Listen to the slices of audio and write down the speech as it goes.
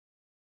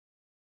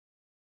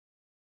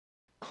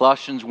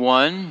Colossians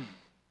 1,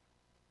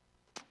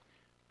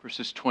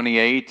 verses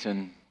 28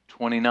 and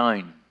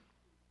 29.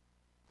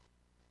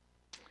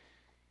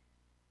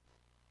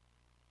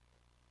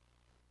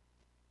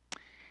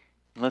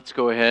 Let's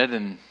go ahead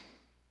and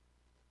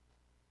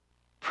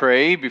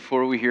pray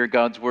before we hear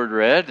God's word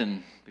read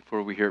and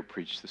before we hear it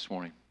preached this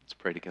morning. Let's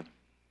pray together.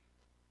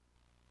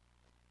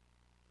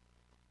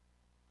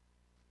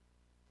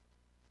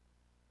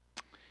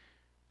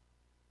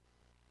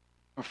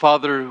 Our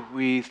Father,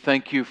 we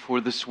thank you for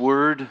this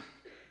word.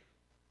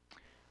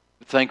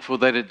 We're thankful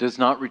that it does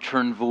not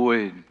return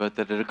void, but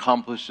that it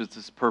accomplishes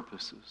its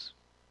purposes.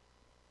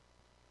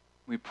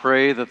 We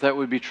pray that that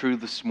would be true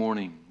this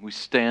morning. We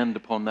stand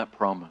upon that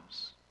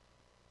promise.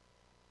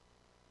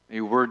 May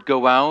your word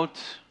go out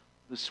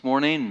this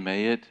morning.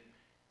 May it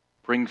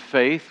bring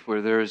faith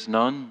where there is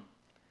none.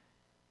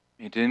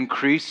 May it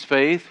increase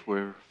faith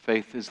where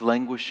faith is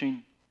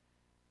languishing.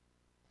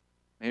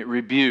 May it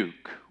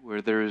rebuke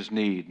where there is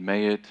need.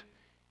 May it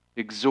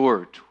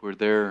exhort where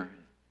there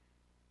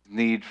is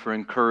need for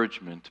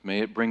encouragement. May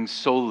it bring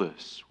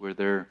solace where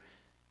there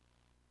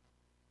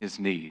is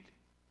need.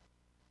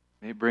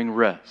 May it bring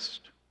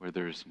rest where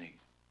there is need.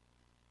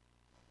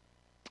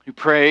 We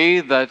pray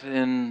that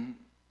in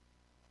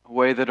a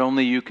way that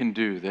only you can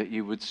do, that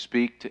you would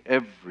speak to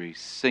every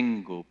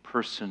single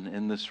person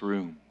in this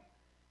room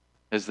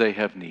as they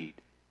have need.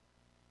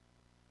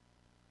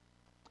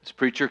 This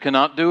preacher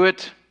cannot do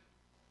it.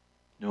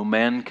 No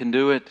man can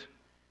do it.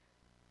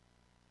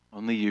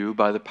 Only you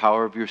by the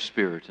power of your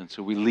Spirit. And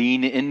so we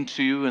lean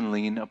into you and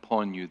lean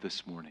upon you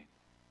this morning.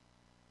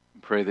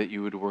 And pray that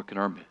you would work in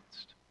our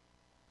midst.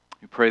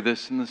 We pray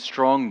this in the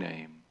strong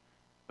name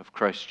of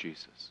Christ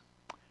Jesus.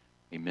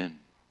 Amen.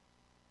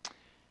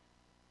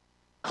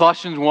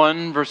 Colossians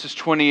 1, verses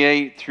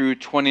 28 through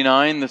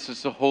 29. This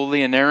is the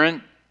holy,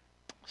 inerrant,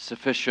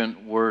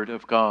 sufficient Word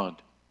of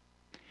God.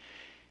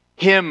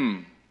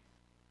 Him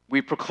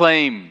we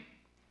proclaim,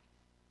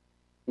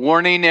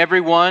 warning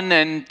everyone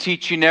and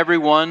teaching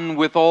everyone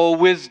with all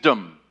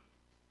wisdom,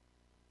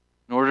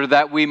 in order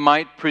that we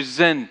might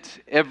present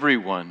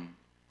everyone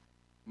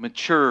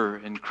mature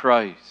in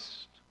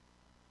Christ.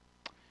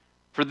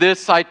 For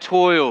this I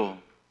toil,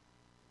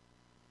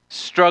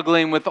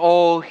 struggling with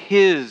all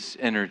His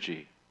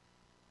energy,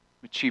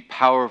 which He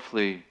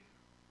powerfully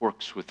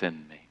works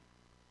within me.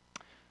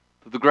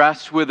 Though the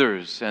grass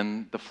withers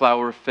and the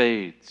flower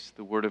fades,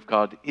 the Word of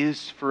God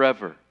is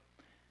forever.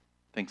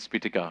 Thanks be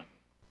to God.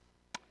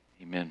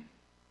 Amen.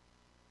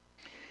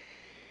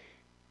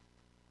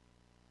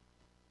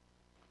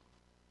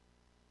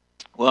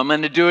 Well, I'm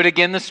going to do it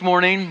again this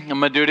morning. I'm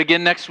going to do it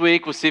again next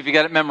week. We'll see if you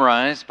got it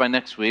memorized by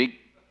next week.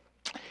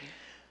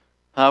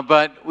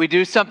 But we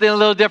do something a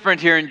little different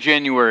here in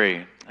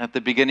January. At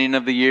the beginning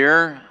of the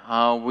year,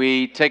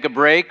 we take a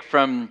break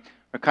from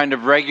our kind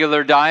of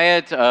regular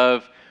diet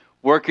of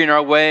working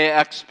our way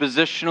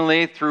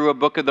expositionally through a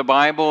book of the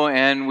Bible,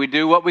 and we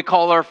do what we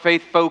call our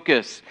faith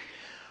focus.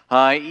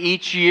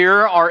 Each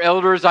year, our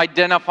elders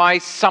identify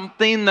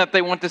something that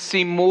they want to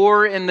see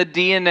more in the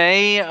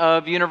DNA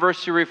of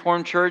University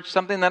Reformed Church,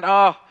 something that,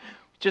 we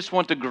just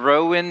want to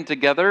grow in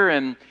together.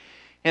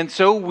 And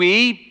so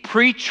we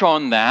preach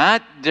on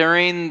that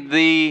during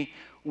the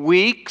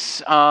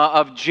weeks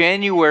of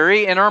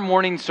January in our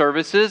morning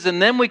services,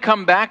 and then we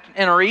come back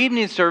in our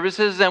evening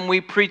services and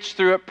we preach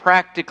through it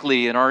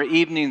practically in our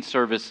evening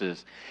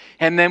services.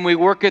 And then we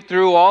work it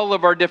through all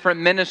of our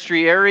different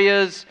ministry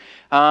areas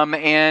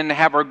and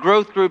have our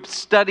growth groups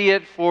study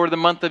it for the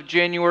month of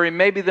January,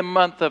 maybe the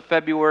month of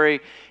February,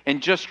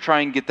 and just try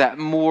and get that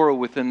more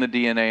within the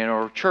DNA in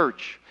our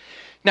church.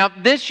 Now,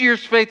 this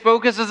year's Faith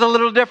Focus is a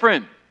little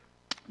different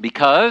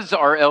because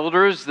our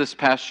elders this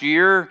past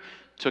year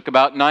took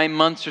about 9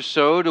 months or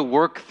so to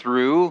work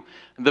through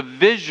the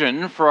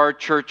vision for our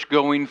church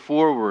going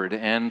forward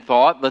and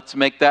thought, let's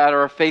make that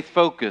our faith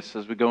focus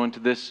as we go into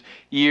this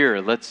year.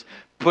 Let's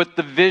put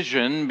the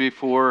vision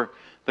before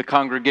the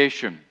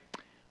congregation.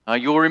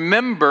 You'll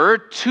remember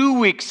 2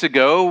 weeks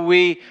ago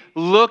we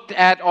looked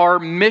at our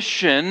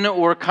mission,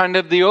 or kind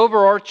of the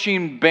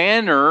overarching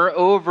banner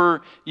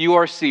over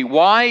URC.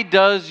 Why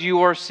does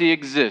URC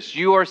exist?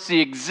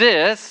 URC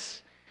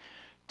exists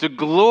to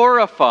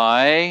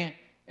glorify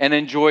and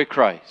enjoy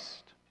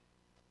Christ.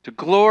 To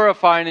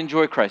glorify and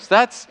enjoy Christ.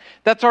 That's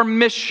our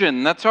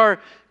mission. That's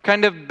our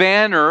kind of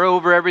banner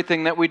over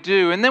everything that we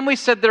do. And then we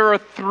said there are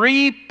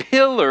 3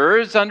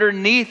 pillars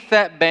underneath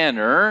that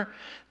banner.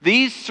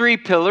 These 3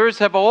 pillars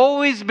have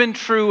always been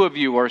true of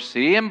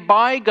URC, and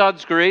by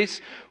God's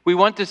grace, we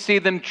want to see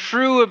them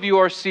true of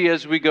URC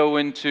as we go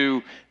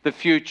into the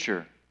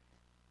future.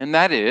 And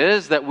that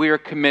is that we are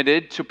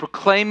committed to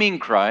proclaiming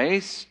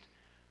Christ,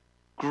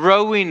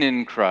 growing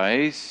in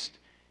Christ,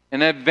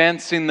 and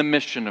advancing the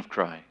mission of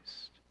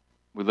Christ.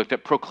 We looked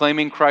at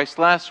proclaiming Christ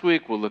last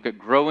week. We'll look at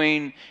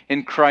growing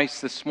in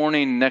Christ this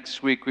morning.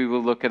 Next week, we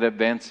will look at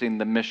advancing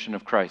the mission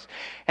of Christ.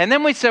 And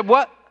then we said,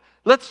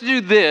 let's do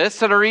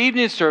this at our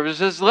evening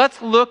services.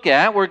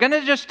 We're going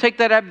to just take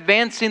that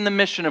advancing the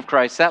mission of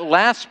Christ, that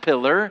last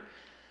pillar,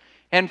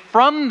 And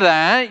from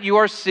that,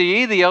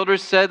 URC, the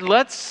elders said,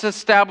 let's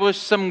establish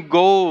some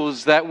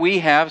goals that we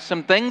have,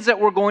 some things that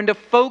we're going to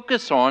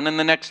focus on in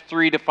the next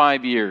 3 to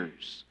 5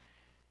 years.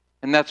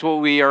 And that's what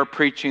we are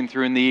preaching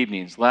through in the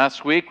evenings.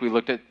 Last week, we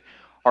looked at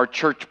our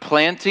church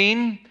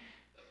planting,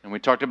 and we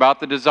talked about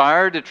the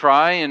desire to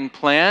try and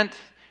plant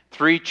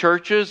 3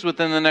 churches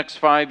within the next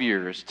 5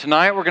 years.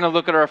 Tonight, we're going to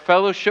look at our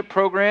fellowship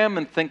program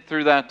and think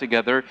through that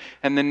together.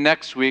 And then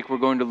next week, we're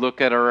going to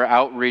look at our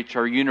outreach,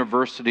 our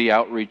university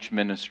outreach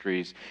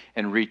ministries,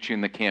 and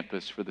reaching the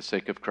campus for the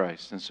sake of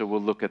Christ. And so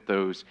we'll look at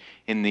those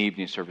in the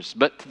evening service.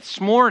 But this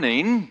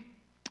morning,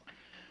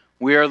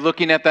 we are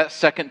looking at that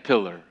second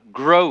pillar,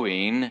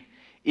 growing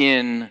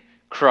in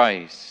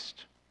Christ.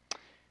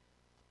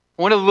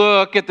 I want to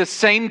look at the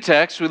same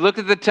text. We looked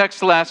at the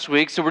text last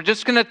week, so we're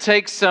just going to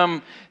take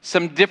some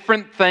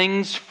different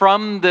things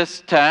from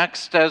this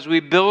text as we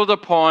build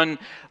upon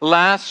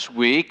last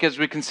week, as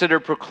we consider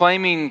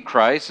proclaiming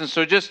Christ. And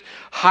so just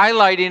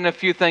highlighting a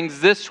few things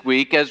this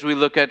week as we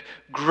look at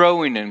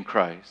growing in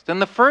Christ.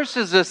 And the first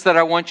is this that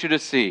I want you to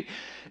see.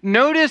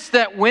 Notice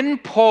that when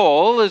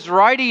Paul is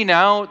writing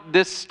out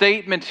this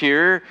statement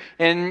here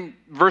in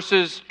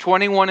verses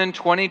 21 and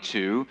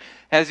 22,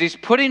 as he's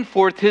putting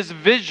forth his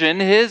vision,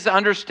 his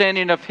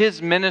understanding of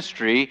his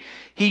ministry,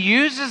 he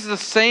uses the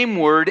same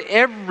word,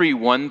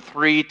 everyone,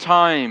 3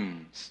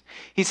 times.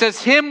 He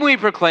says, him we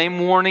proclaim,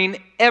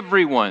 warning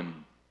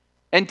everyone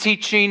and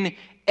teaching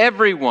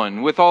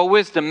everyone with all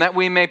wisdom, that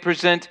we may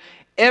present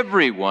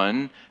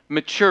everyone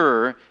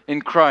mature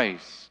in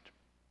Christ.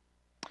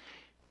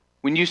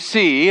 When you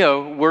see a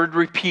word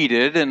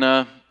repeated in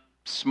a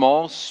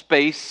small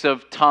space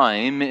of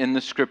time in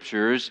the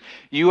Scriptures,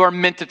 you are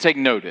meant to take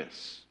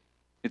notice.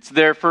 It's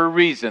there for a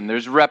reason.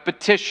 There's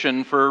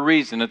repetition for a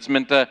reason. It's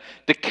meant to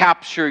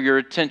capture your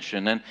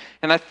attention. And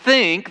I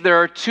think there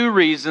are 2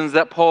 reasons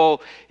that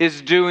Paul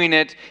is doing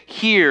it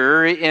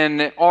here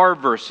in our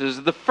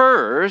verses. The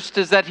first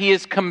is that he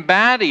is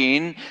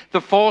combating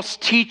the false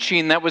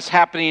teaching that was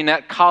happening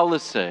at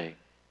Colossae.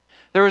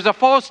 There was a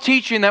false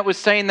teaching that was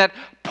saying that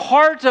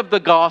part of the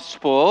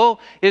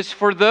gospel is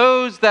for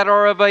those that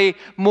are of a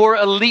more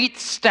elite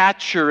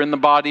stature in the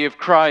body of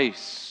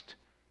Christ.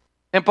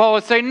 And Paul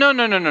is saying,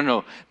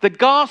 no. The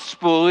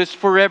gospel is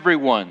for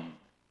everyone.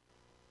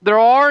 There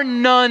are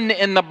none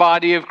in the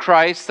body of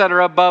Christ that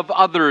are above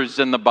others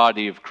in the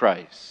body of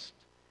Christ.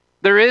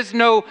 There is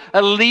no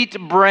elite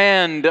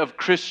brand of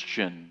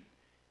Christian.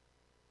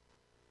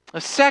 A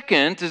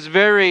second is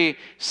very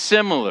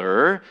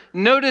similar.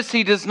 Notice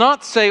he does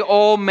not say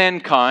all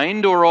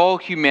mankind or all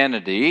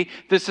humanity.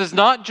 This is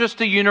not just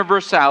a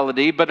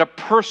universality, but a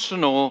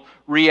personal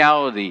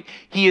reality.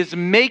 He is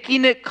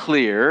making it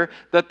clear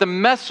that the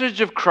message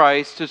of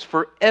Christ is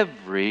for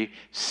every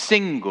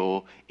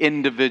single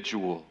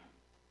individual.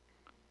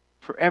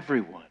 For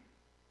everyone.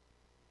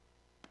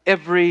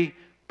 Every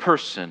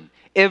person.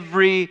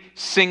 Every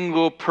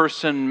single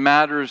person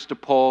matters to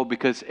Paul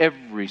because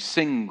every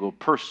single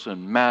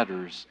person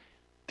matters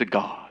to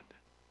God.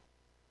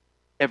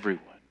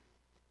 Everyone.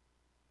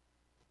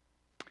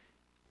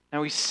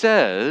 Now he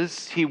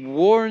says, he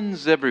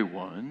warns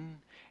everyone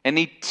and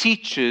he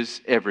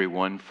teaches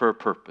everyone for a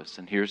purpose.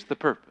 And here's the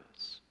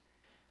purpose.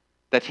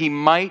 That he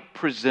might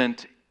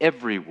present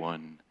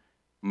everyone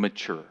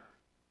mature.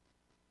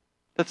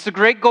 That's the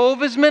great goal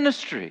of his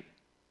ministry.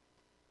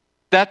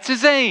 That's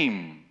his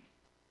aim.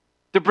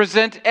 To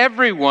present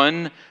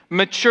everyone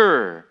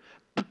mature.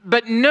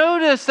 But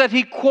notice that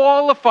he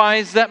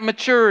qualifies that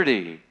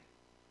maturity.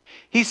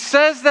 He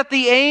says that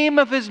the aim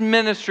of his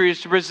ministry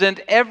is to present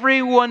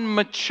everyone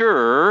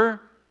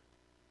mature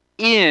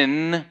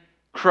in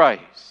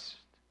Christ.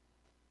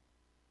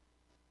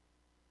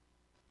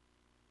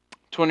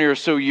 20 or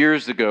so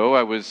years ago,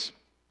 I was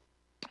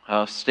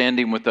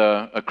standing with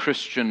a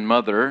Christian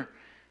mother.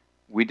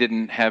 We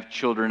didn't have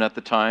children at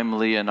the time,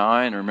 Leah and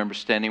I remember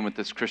standing with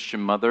this Christian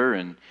mother,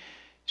 and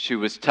she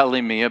was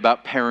telling me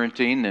about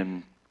parenting,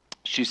 and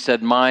she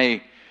said,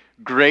 my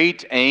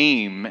great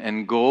aim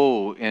and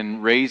goal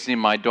in raising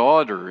my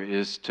daughter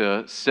is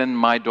to send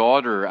my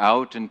daughter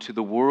out into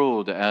the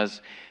world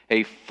as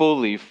a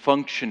fully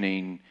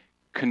functioning,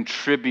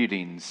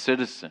 contributing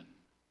citizen.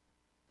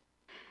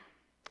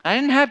 I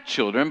didn't have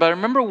children, but I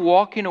remember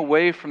walking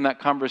away from that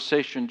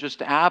conversation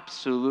just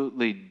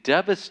absolutely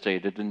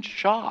devastated and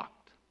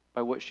shocked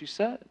by what she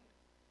said.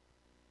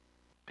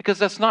 Because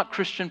that's not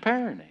Christian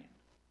parenting.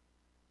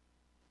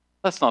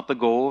 That's not the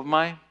goal of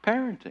my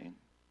parenting.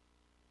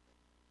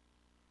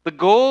 The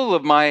goal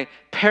of my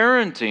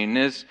parenting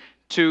is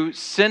to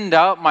send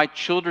out my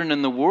children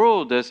in the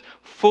world as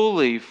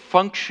fully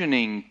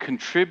functioning,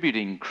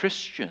 contributing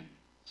Christians.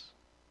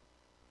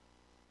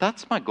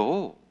 That's my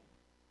goal.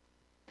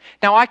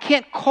 Now, I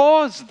can't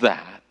cause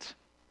that.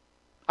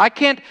 I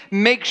can't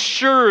make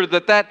sure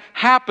that that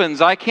happens.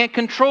 I can't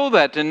control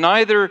that, and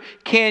neither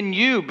can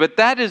you. But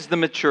that is the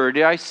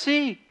maturity I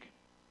seek.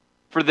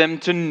 For them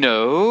to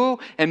know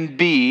and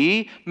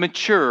be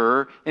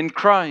mature in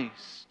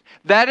Christ.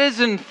 That is,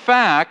 in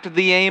fact,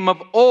 the aim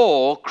of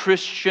all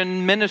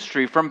Christian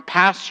ministry, from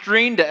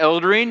pastoring to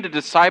eldering to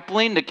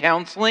discipling to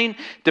counseling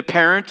to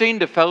parenting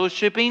to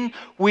fellowshipping.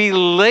 We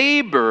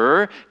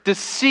labor to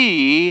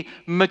see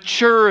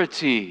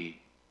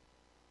maturity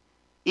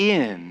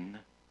in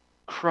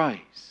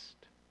Christ.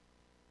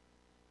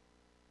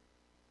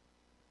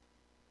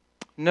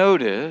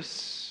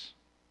 Notice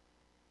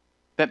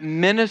that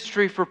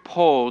ministry for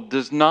Paul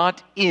does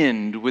not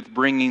end with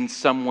bringing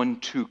someone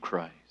to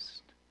Christ.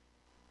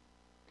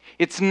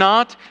 It's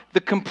not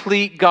the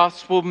complete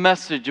gospel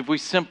message if we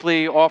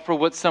simply offer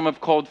what some have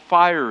called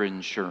fire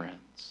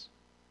insurance.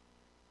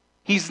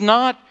 He's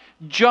not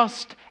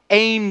just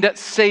aimed at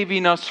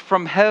saving us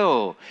from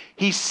hell.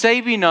 He's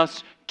saving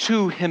us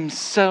to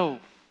Himself.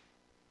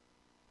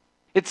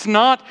 It's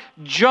not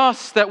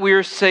just that we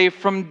are saved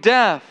from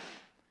death,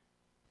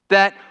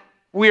 that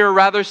we are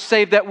rather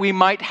saved that we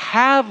might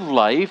have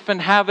life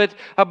and have it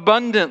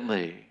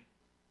abundantly.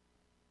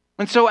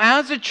 And so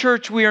as a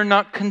church, we are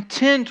not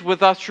content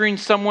with ushering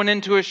someone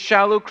into a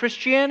shallow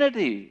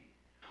Christianity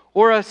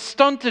or a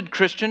stunted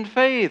Christian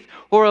faith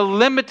or a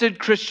limited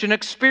Christian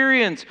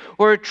experience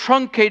or a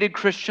truncated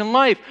Christian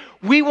life.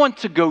 We want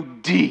to go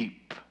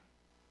deep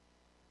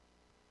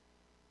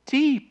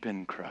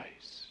in Christ.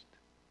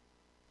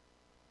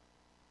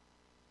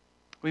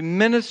 We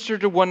minister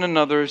to one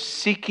another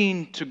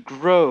seeking to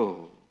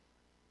grow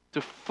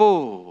to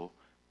full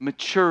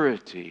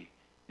maturity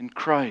in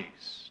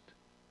Christ.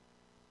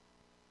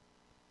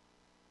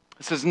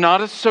 This is not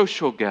a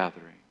social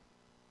gathering.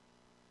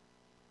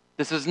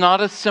 This is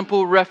not a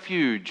simple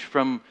refuge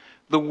from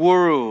the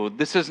world.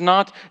 This is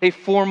not a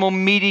formal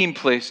meeting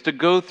place to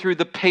go through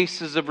the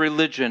paces of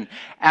religion.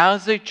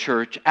 As a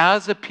church,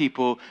 as a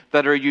people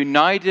that are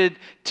united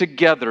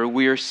together,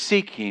 we are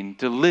seeking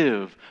to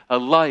live a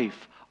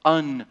life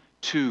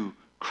unto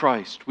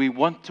Christ. We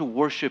want to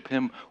worship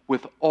Him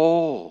with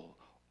all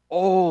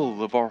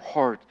of our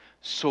heart,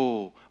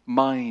 soul,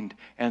 mind,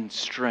 and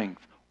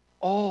strength.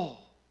 All.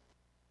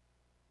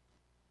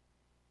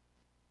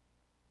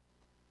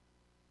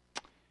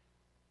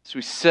 As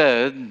we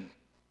said,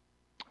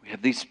 we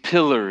have these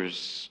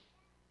pillars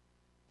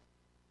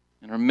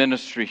in our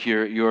ministry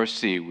here at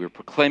URC. We're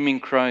proclaiming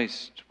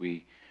Christ.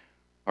 We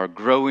are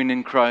growing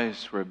in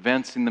Christ. We're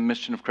advancing the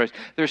mission of Christ.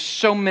 There's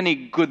so many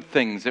good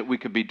things that we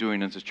could be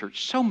doing as a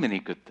church. So many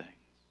good things.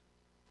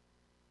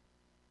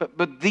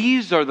 But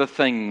these are the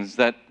things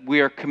that we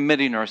are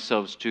committing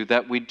ourselves to,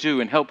 that we do,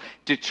 and help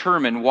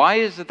determine why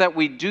is it that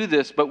we do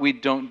this, but we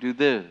don't do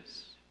this.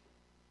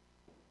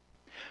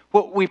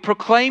 Well, we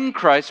proclaim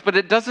Christ, but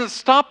it doesn't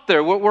stop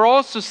there. We're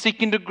also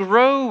seeking to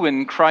grow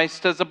in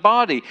Christ as a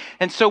body.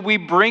 And so we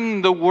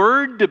bring the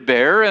Word to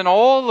bear in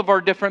all of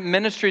our different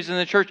ministries in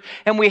the church.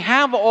 And we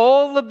have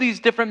all of these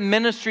different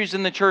ministries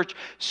in the church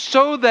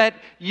so that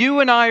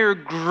you and I are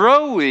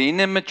growing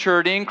in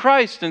maturity in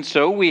Christ. And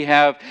so we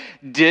have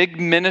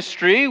DIG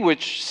ministry,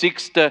 which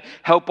seeks to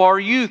help our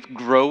youth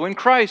grow in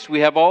Christ. We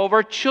have all of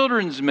our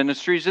children's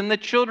ministries in the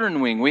children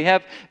wing. We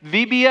have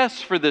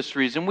VBS for this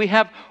reason. We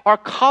have our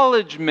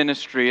college ministry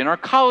and our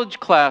college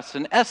class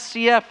and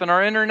SCF and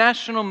our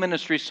international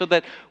ministry so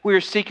that we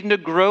are seeking to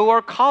grow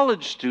our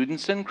college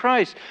students in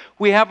Christ.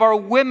 We have our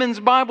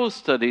women's Bible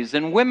studies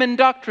and women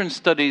doctrine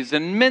studies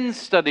and men's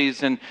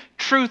studies and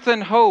truth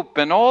and hope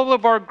and all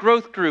of our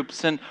growth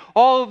groups and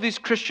all of these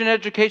Christian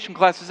education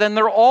classes, and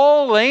they're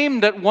all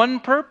aimed at one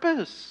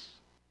purpose: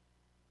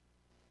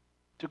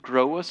 to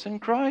grow us in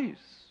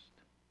Christ.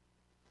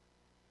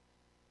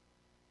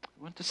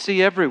 We want to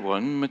see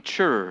everyone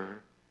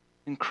mature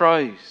in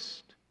Christ.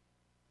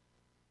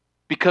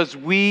 Because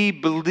we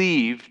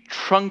believe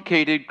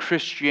truncated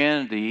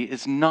Christianity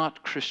is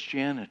not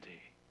Christianity.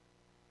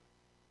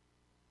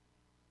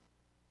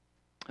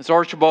 As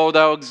Archibald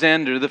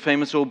Alexander, the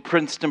famous old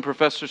Princeton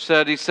professor,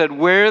 said, he said,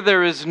 "Where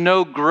there is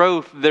no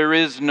growth, there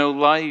is no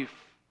life.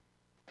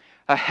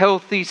 A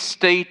healthy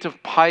state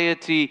of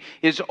piety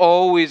is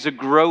always a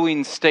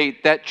growing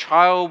state. That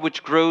child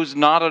which grows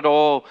not at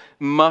all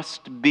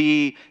must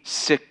be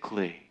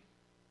sickly."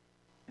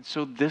 And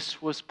so this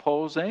was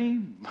Paul's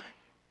aim.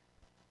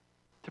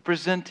 To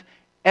present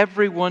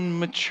everyone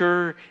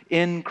mature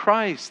in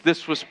Christ.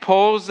 This was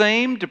Paul's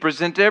aim, to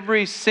present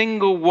every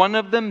single one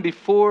of them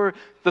before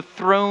the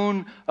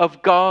throne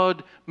of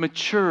God,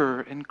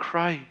 mature in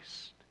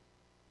Christ.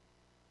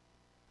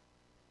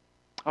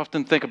 I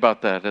often think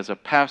about that as a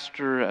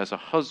pastor, as a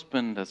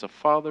husband, as a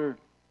father.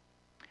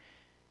 I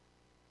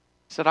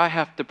said, I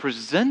have to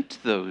present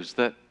those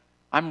that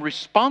I'm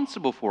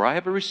responsible for. I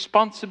have a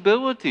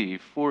responsibility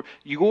for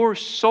your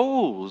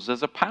souls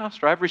as a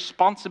pastor. I have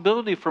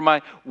responsibility for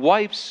my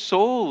wife's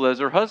soul as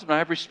her husband. I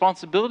have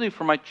responsibility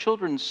for my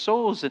children's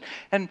souls.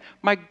 And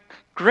my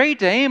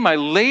great aim, I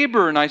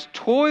labor and I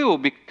toil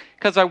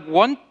because I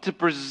want to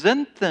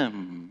present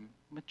them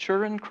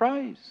mature in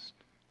Christ.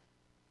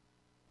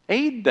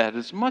 Aid that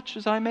as much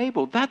as I'm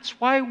able. That's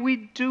why we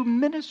do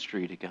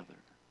ministry together.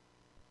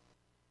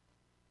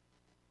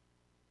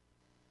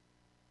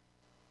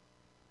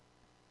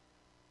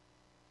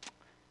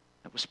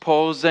 That was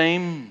Paul's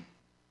aim.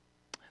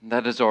 And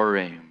that is our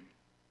aim.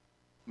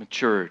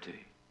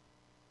 Maturity.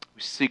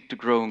 We seek to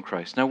grow in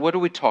Christ. Now, what are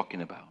we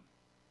talking about?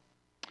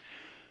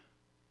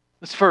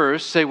 Let's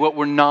first say what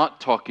we're not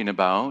talking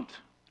about.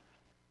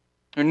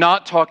 We're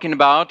not talking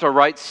about our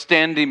right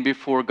standing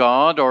before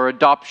God, our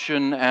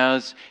adoption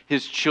as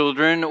His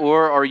children,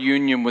 or our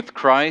union with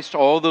Christ.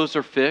 All those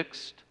are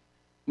fixed.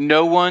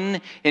 No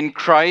one in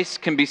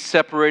Christ can be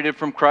separated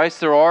from Christ.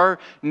 There are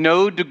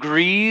no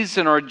degrees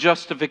in our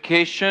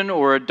justification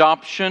or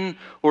adoption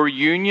or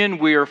union.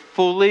 We are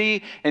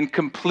fully and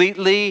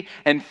completely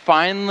and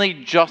finally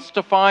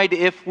justified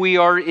if we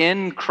are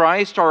in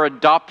Christ. Our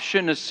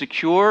adoption is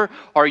secure.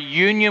 Our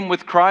union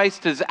with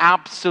Christ is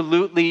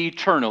absolutely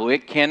eternal.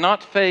 It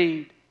cannot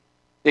fade.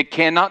 It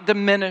cannot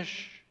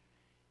diminish.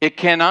 It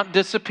cannot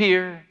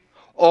disappear.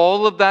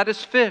 All of that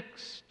is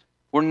fixed.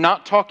 We're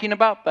not talking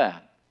about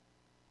that.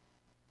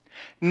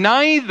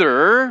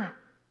 Neither,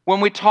 when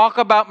we talk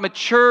about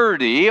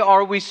maturity,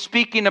 are we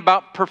speaking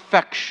about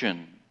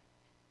perfection.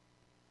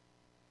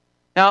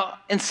 Now,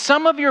 in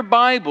some of your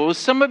Bibles,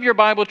 some of your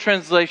Bible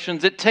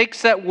translations, it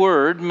takes that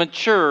word,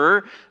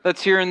 mature,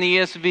 that's here in the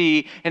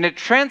ESV, and it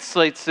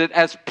translates it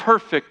as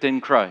perfect in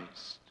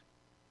Christ.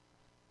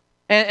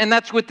 And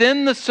that's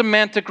within the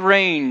semantic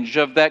range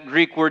of that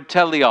Greek word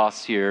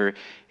teleos here.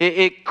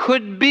 It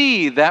could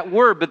be that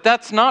word, but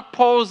that's not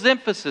Paul's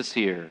emphasis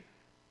here.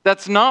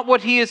 That's not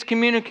what he is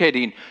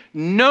communicating.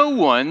 No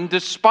one,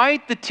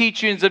 despite the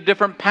teachings of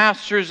different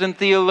pastors and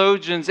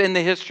theologians in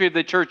the history of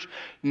the church,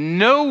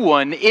 no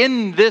one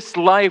in this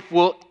life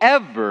will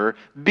ever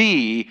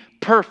be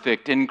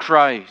perfect in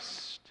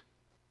Christ.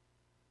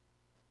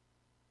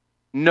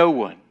 No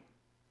one.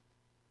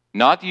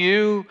 Not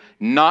you,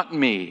 not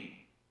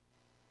me.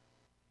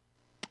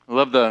 I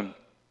love the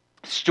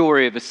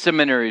story of a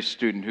seminary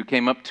student who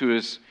came up to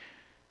his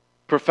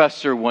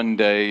professor one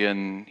day,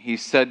 and he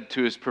said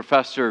to his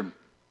professor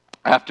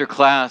after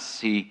class,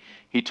 he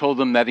told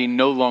him that he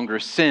no longer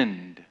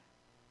sinned.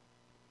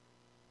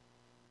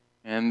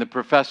 And the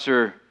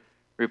professor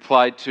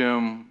replied to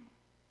him,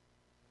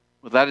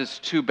 "Well, that is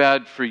too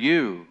bad for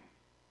you,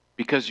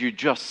 because you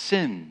just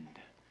sinned."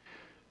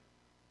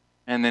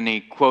 And then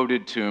he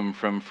quoted to him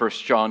from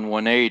 1 John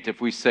 1:8,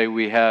 "If we say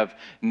we have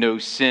no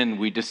sin,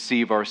 we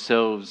deceive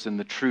ourselves, and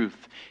the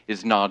truth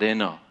is not in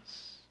us."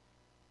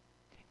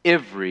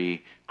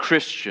 Every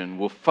Christian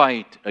will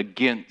fight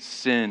against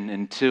sin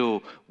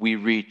until we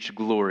reach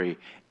glory.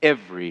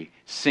 Every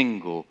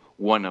single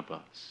one of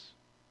us.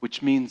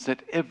 Which means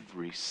that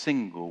every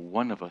single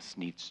one of us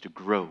needs to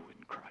grow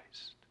in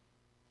Christ.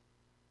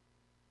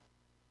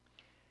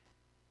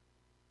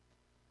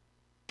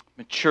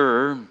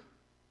 Mature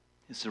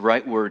is the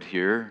right word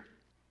here.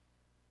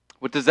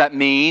 What does that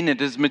mean?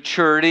 It is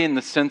maturity in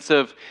the sense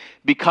of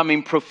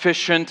becoming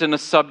proficient in a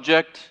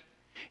subject.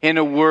 In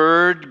a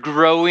word,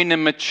 growing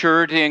in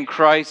maturity in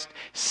Christ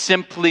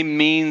simply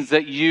means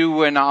that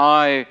you and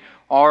I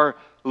are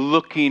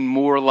looking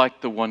more like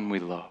the one we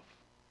love.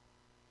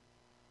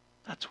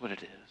 That's what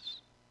it is.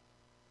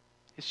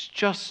 It's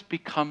just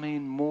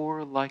becoming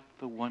more like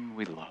the one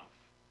we love.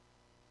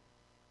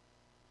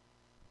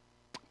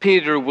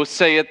 Peter will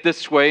say it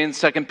this way in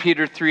 2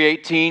 Peter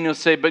 3:18. He'll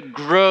say, "But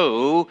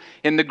grow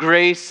in the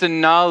grace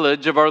and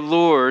knowledge of our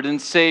Lord and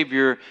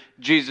Savior,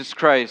 Jesus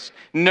Christ."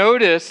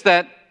 Notice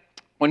that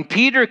when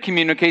Peter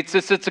communicates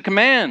this, it's a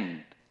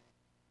command.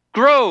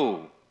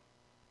 Grow.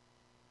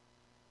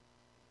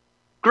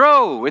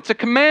 Grow. It's a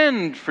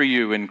command for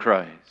you in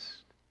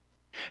Christ.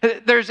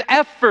 There's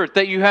effort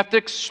that you have to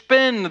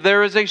expend.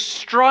 There is a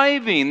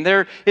striving.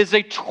 There is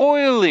a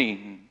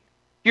toiling.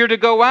 You're to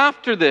go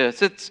after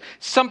this. It's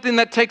something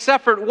that takes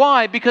effort.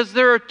 Why? Because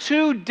there are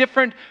two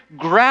different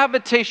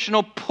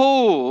gravitational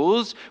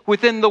pulls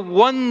within the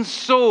one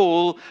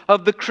soul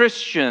of the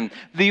Christian.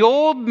 The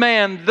old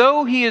man,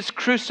 though he is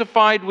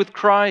crucified with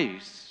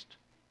Christ,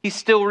 he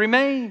still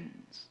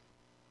remains.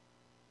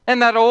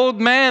 And that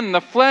old man,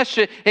 the flesh,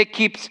 it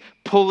keeps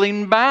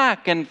pulling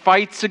back and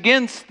fights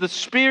against the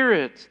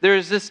Spirit.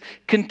 There's this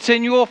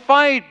continual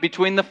fight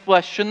between the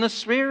flesh and the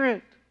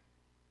Spirit.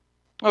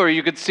 Or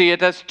you could see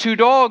it as two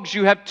dogs.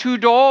 You have two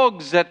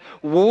dogs that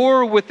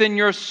war within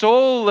your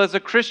soul as a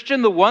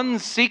Christian, the one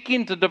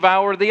seeking to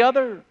devour the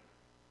other.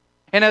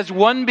 And as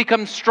one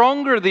becomes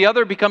stronger, the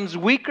other becomes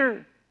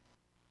weaker.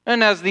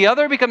 And as the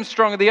other becomes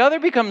stronger, the other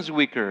becomes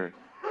weaker.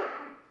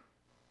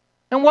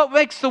 And what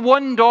makes the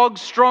one dog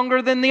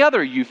stronger than the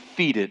other? You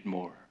feed it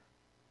more.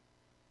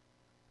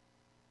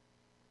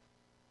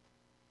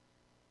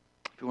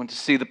 If you want to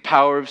see the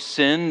power of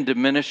sin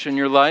diminish in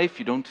your life,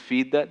 you don't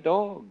feed that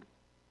dog.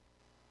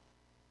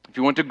 If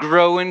you want to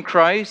grow in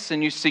Christ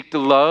and you seek to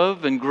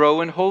love and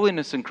grow in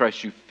holiness in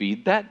Christ, you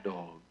feed that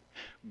dog.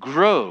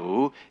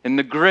 Grow in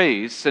the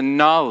grace and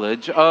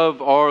knowledge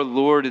of our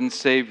Lord and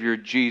Savior,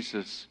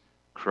 Jesus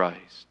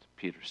Christ,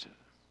 Peter says.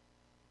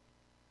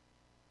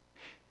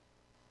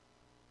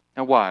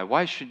 Now why?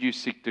 Why should you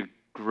seek to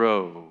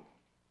grow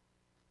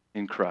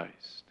in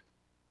Christ?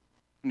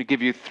 I'm going to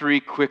give you 3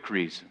 quick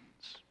reasons.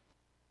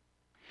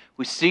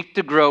 We seek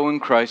to grow in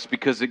Christ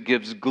because it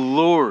gives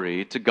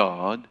glory to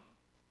God.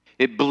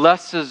 it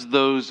blesses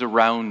those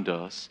around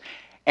us,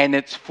 and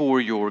it's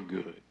for your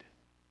good.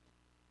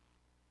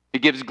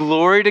 It gives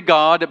glory to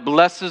God, it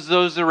blesses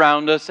those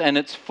around us, and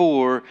it's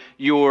for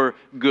your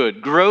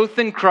good. Growth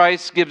in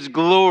Christ gives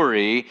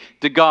glory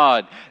to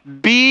God.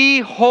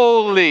 Be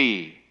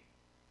holy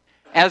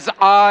as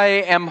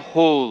I am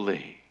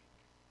holy.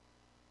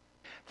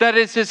 That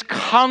is His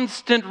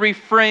constant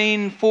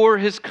refrain for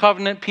His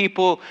covenant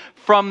people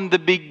from the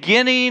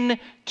beginning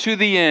to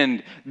the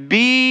end.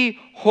 Be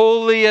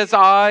holy as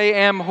I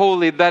am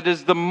holy. That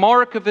is the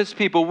mark of His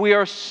people. We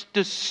are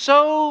to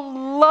so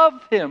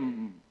love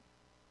Him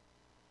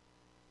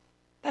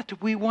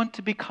that we want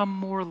to become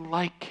more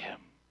like Him.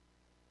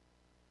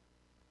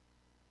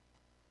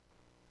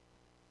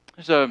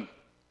 There's a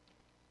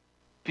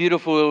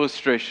beautiful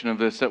illustration of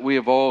this that we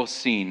have all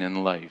seen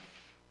in life.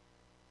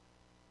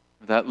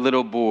 That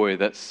little boy,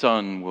 that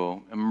son,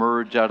 will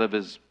emerge out of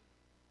his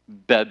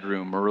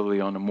bedroom early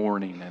on a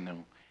morning, and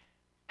he'll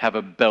have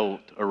a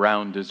belt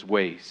around his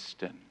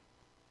waist, and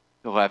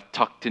he'll have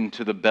tucked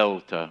into the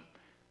belt a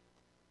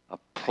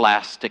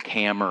plastic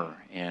hammer,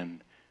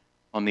 and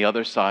on the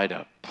other side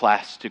a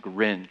plastic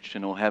wrench,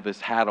 and he'll have his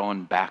hat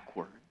on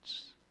backwards.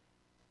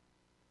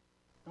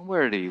 And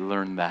where did he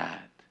learn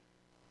that?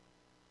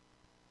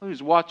 Well, he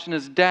was watching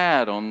his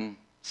dad on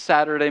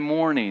Saturday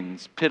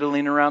mornings,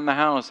 piddling around the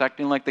house,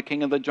 acting like the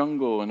king of the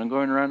jungle, and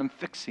going around and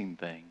fixing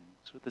things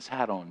with his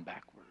hat on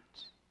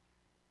backwards.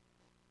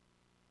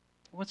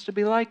 He wants to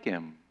be like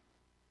him.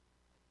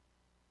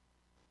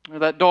 Or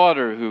that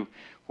daughter who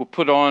will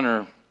put on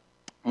her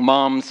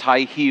mom's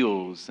high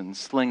heels and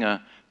sling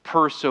a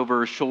purse over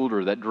her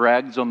shoulder that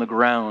drags on the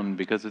ground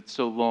because it's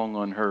so long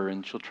on her,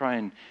 and she'll try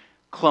and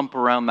clump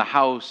around the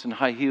house in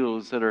high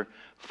heels that are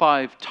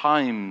 5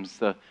 times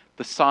the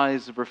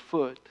size of her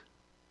foot.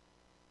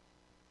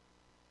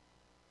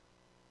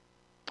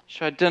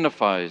 She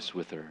identifies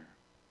with her.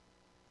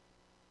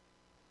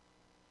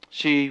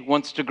 She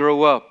wants to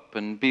grow up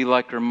and be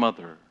like her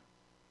mother.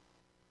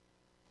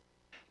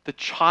 The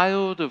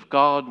child of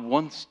God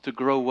wants to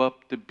grow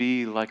up to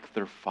be like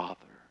their father.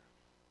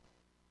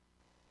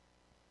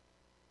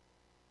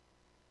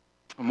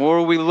 The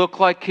more we look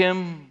like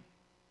Him,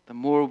 the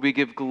more we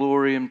give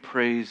glory and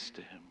praise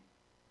to Him.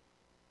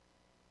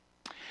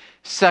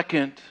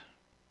 Second,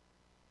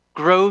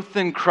 growth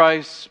in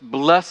Christ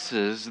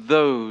blesses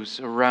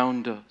those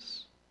around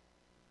us.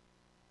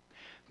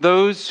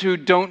 Those who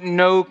don't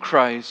know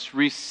Christ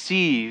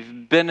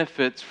receive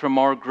benefits from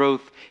our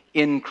growth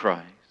in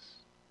Christ.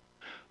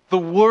 The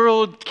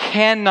world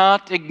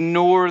cannot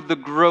ignore the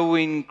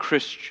growing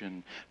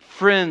Christian.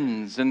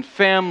 Friends and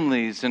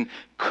families and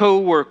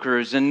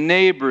co-workers and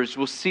neighbors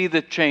will see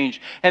the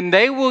change, and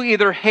they will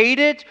either hate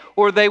it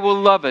or they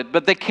will love it,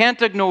 but they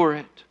can't ignore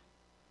it.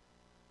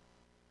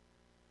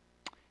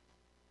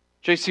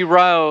 J.C.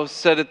 Ryle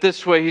said it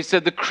this way. He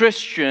said, the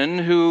Christian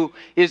who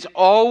is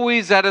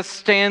always at a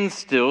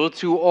standstill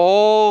to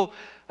all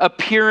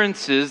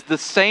appearances, the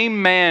same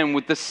man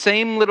with the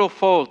same little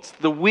faults,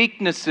 the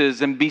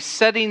weaknesses and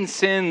besetting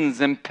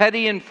sins and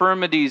petty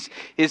infirmities,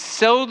 is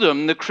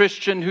seldom the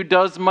Christian who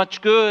does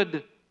much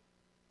good.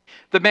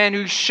 The man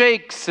who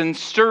shakes and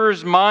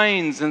stirs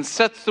minds and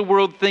sets the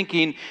world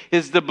thinking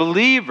is the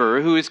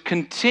believer who is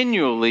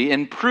continually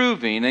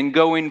improving and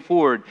going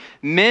forward.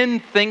 Men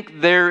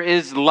think there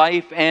is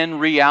life and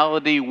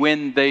reality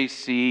when they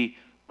see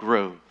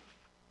growth.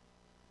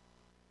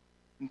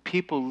 When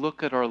people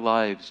look at our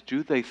lives,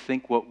 do they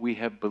think what we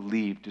have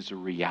believed is a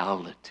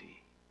reality?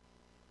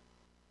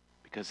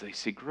 Because they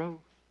see growth.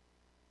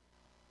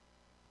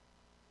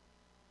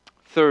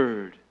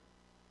 Third,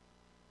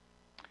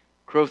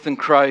 growth in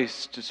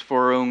Christ is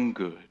for our own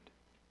good.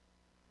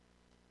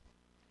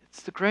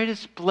 It's the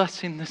greatest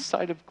blessing this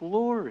side of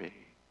glory.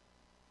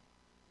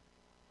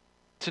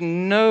 To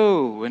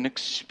know and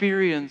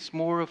experience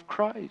more of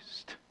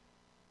Christ.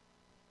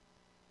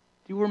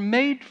 You were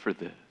made for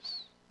this.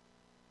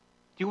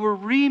 You were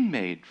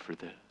remade for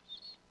this.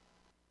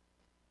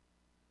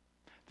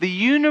 The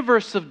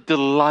universe of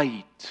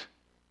delight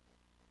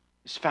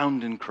is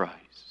found in Christ.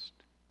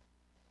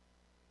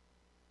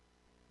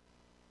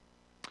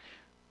 I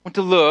want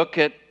to look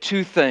at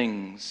 2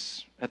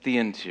 things at the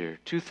end here.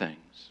 2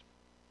 things.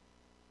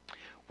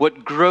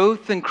 What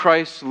growth in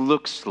Christ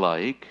looks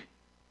like,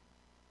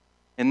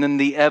 and then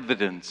the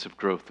evidence of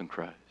growth in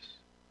Christ.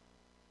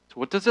 So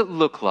what does it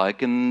look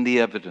like, and the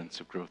evidence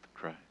of growth in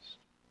Christ?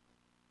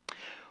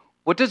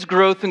 What does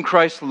growth in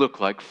Christ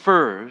look like?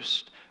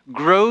 First,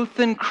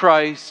 growth in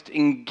Christ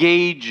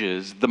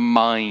engages the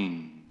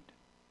mind.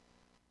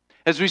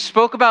 As we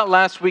spoke about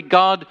last week,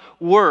 God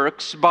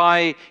works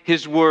by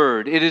His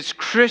Word. It is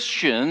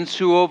Christians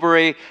who over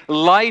a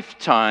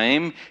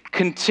lifetime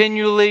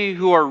continually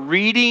who are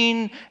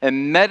reading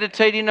and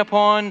meditating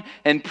upon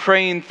and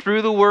praying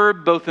through the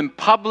Word, both in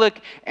public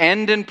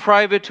and in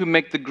private, who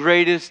make the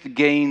greatest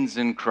gains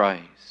in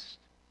Christ.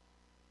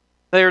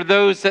 They are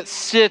those that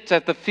sit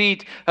at the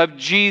feet of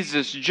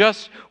Jesus,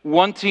 just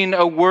wanting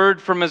a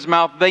word from His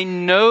mouth. They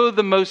know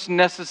the most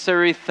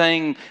necessary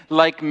thing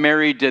like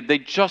Mary did. They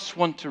just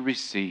want to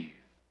receive.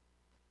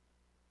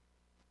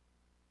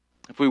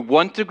 If we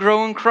want to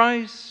grow in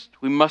Christ,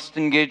 we must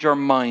engage our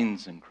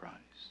minds in Christ.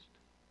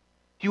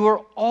 You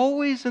are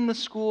always in the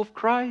school of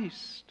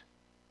Christ.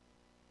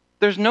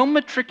 There's no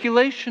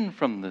matriculation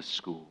from this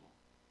school.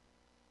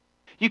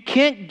 You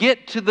can't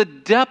get to the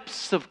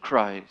depths of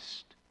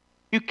Christ.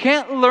 You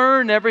can't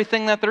learn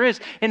everything that there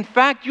is. In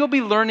fact, you'll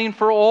be learning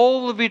for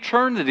all of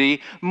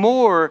eternity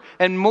more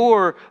and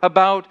more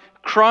about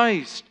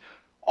Christ.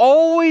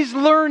 Always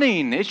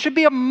learning. It should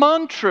be a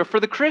mantra for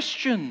the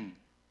Christian.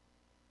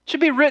 It should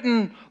be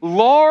written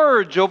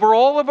large over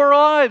all of our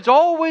lives.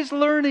 Always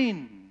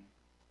learning.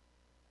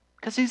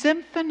 Because He's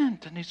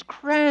infinite and He's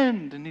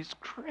grand and He's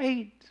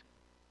great.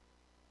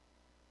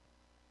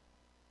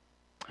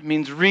 It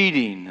means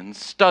reading and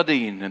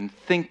studying and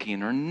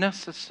thinking are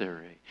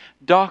necessary.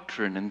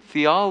 Doctrine and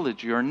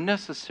theology are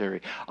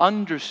necessary.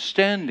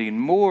 Understanding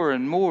more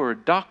and more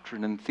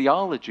doctrine and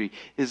theology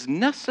is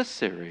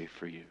necessary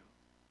for you.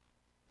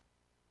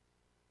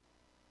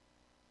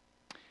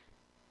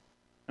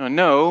 I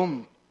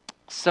know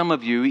some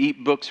of you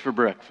eat books for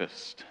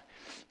breakfast.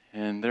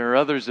 And there are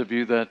others of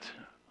you that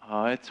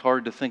it's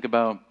hard to think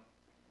about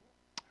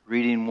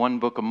reading one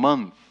book a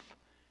month.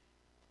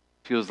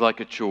 Feels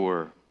like a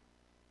chore.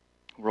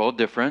 We're all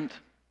different.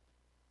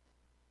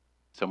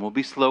 Some will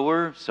be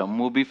slower, some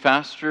will be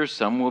faster,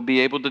 some will be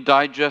able to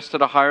digest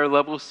at a higher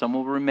level, some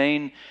will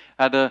remain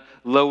at a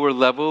lower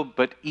level,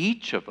 but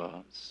each of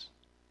us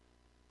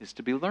is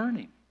to be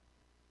learning.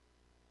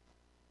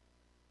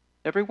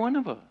 Every one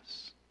of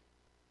us.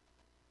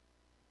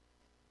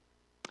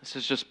 This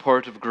is just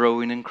part of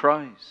growing in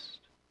Christ.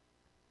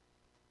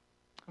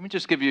 Let me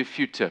just give you a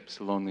few tips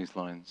along these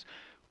lines.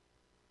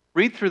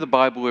 Read through the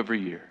Bible every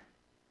year.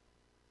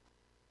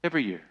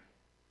 Every year.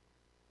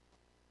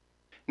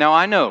 Now,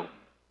 I know,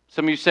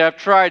 some of you say, I've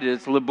tried it.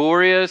 It's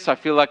laborious. I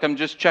feel like I'm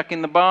just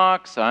checking the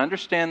box. I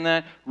understand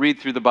that. Read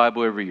through the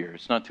Bible every year.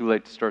 It's not too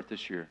late to start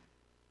this year.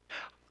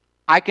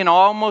 I can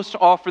almost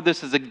offer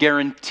this as a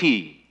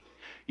guarantee.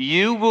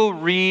 You will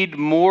read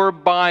more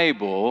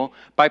Bible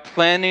by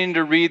planning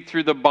to read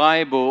through the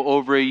Bible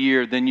over a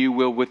year than you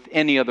will with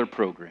any other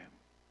program.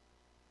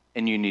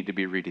 And you need to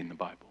be reading the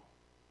Bible.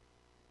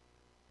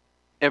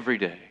 Every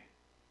day.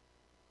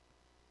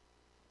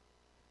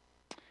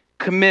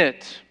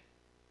 Commit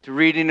to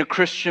reading a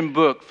Christian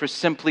book for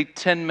simply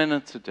 10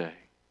 minutes a day.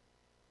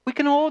 We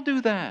can all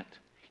do that.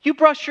 You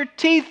brush your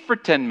teeth for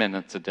 10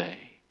 minutes a day.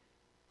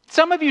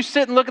 Some of you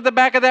sit and look at the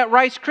back of that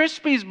Rice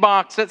Krispies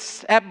box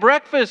at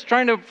breakfast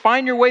trying to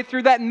find your way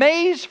through that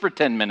maze for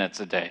 10 minutes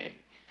a day.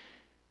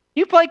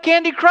 You play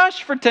Candy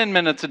Crush for 10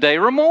 minutes a day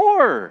or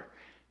more.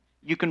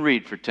 You can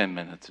read for 10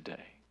 minutes a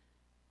day.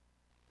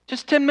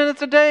 Just 10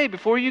 minutes a day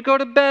before you go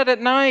to bed at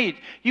night.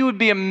 You would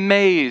be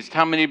amazed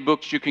how many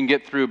books you can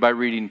get through by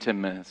reading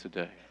 10 minutes a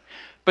day.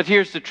 But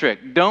here's the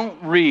trick.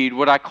 Don't read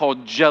what I call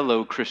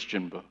Jell-O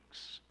Christian books.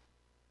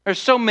 There's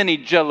so many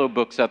Jell-O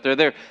books out there.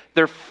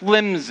 They're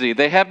flimsy.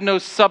 They have no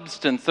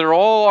substance. They're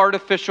all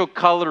artificial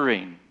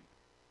coloring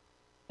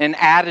and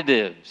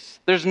additives.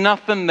 There's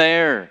nothing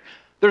there.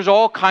 There's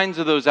all kinds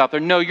of those out there.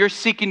 No, you're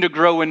seeking to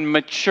grow in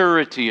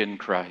maturity in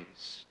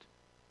Christ.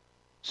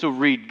 So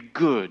read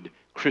good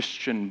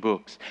Christian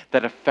books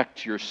that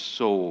affect your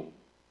soul,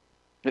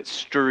 that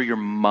stir your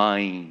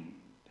mind.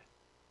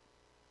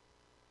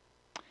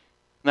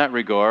 In that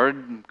regard, I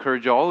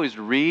encourage you always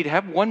to read.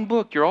 Have one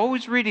book you're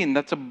always reading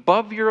that's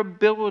above your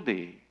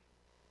ability.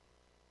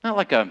 Not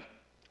like a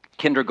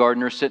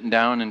kindergartner sitting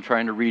down and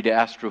trying to read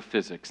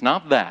astrophysics.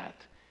 Not that.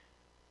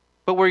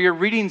 But where you're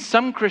reading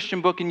some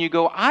Christian book and you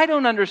go, I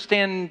don't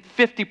understand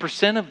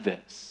 50% of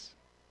this.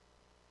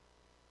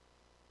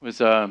 It was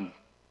the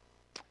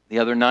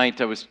other night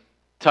I was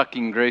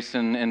tucking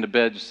Grayson into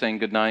bed, just saying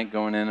goodnight,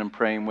 going in and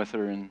praying with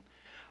her. And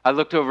I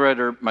looked over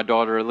at my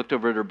daughter, I looked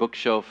over at her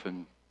bookshelf,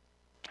 and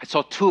I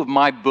saw two of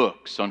my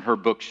books on her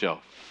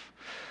bookshelf.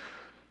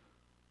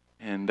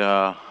 And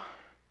I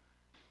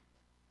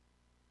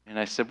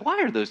said,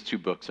 why are those two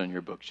books on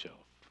your bookshelf?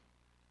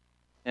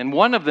 And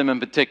one of them in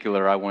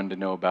particular I wanted to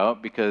know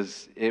about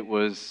because it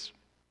was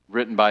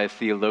written by a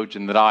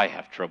theologian that I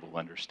have trouble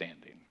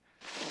understanding.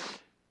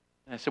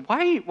 And I said,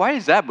 why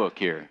is that book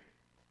here?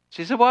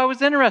 She said, well, I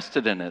was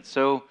interested in it.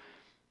 So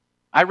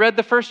I read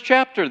the first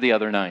chapter the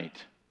other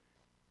night.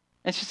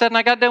 And she said, and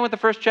I got done with the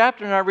first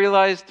chapter and I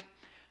realized,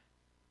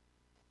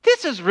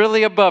 this is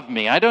really above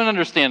me. I don't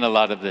understand a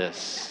lot of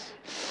this.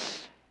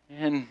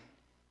 And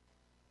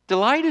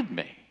delighted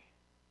me.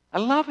 I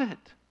love it.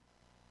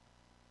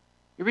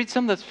 You read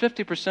something that's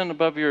 50%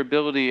 above your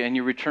ability and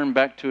you return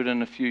back to it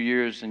in a few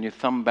years and you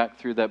thumb back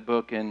through that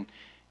book and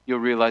you'll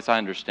realize, I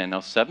understand now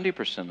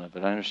 70% of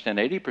it. I understand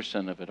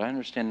 80% of it. I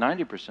understand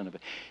 90% of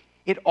it.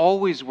 It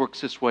always works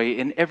this way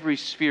in every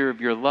sphere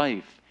of your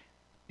life.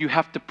 You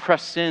have to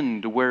press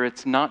in to where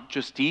it's not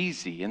just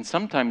easy and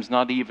sometimes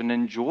not even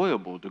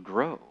enjoyable to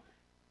grow.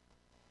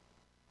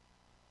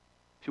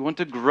 If you want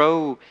to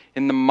grow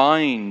in the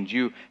mind,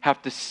 you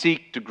have to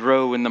seek to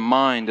grow in the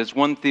mind. As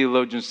one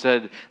theologian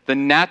said, the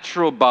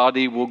natural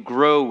body will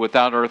grow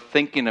without our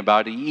thinking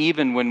about it,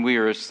 even when we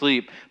are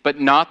asleep, but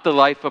not the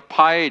life of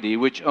piety,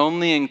 which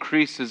only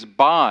increases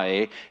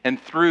by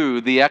and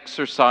through the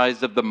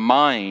exercise of the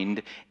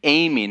mind,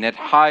 aiming at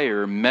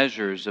higher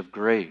measures of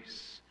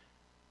grace.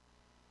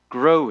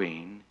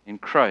 Growing in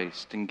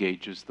Christ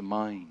engages the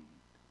mind.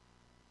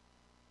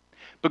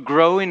 But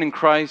growing in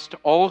Christ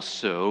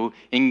also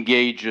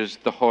engages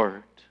the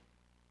heart.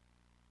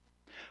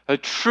 A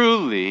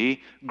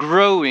truly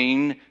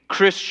growing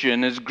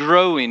Christian is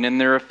growing in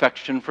their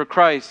affection for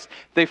Christ.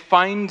 They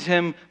find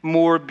Him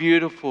more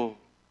beautiful,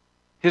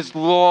 His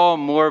law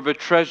more of a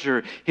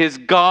treasure, His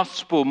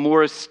gospel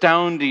more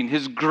astounding,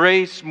 His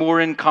grace more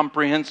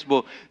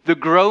incomprehensible. The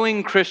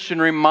growing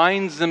Christian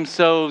reminds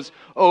themselves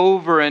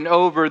over and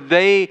over,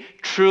 they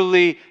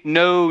truly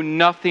know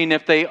nothing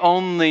if they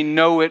only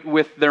know it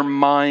with their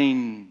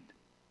mind.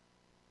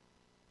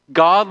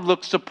 God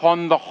looks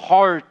upon the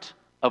heart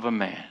of a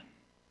man.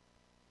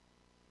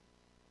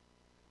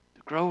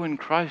 To grow in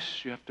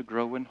Christ, you have to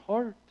grow in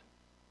heart.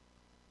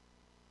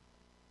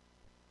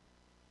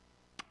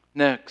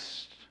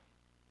 Next,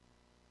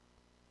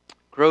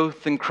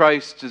 growth in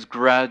Christ is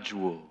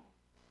gradual.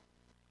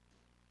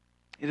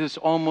 It is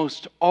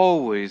almost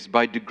always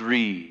by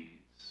degrees.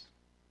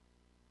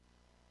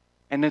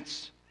 And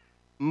it's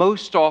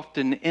most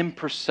often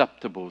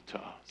imperceptible to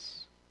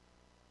us.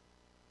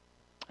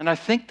 And I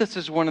think this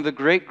is one of the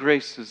great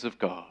graces of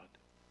God,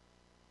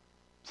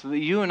 so that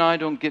you and I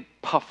don't get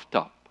puffed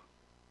up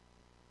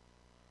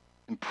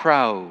and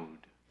proud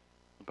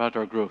about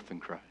our growth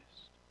in Christ.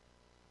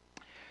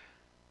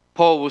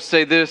 Paul will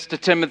say this to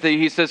Timothy.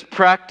 He says,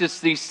 practice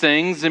these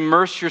things,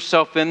 immerse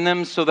yourself in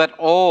them so that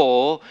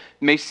all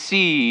may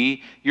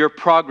see your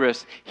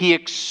progress. He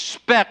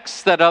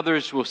expects that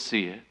others will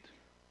see it.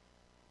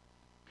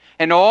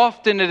 And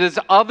often it is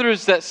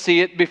others that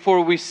see it before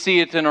we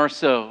see it in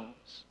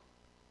ourselves.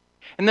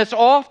 And this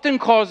often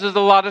causes a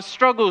lot of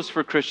struggles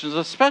for Christians,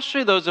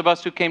 especially those of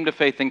us who came to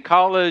faith in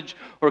college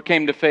or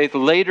came to faith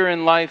later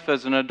in life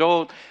as an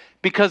adult,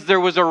 because there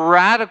was a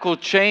radical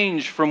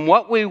change from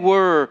what we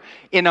were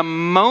in a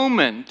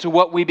moment to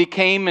what we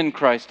became in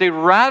Christ. A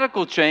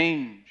radical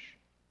change.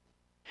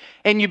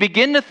 And you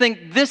begin to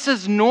think this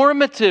is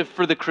normative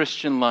for the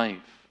Christian life.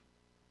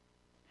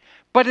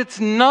 But it's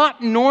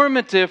not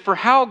normative for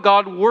how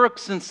God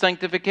works in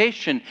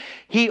sanctification.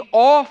 He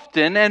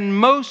often and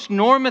most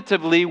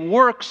normatively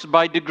works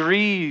by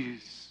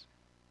degrees.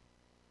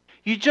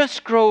 You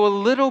just grow a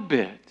little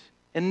bit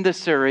in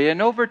this area,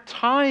 and over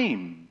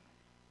time,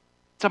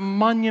 it's a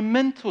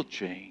monumental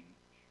change.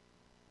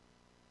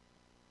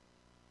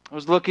 I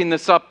was looking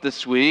this up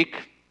this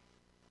week.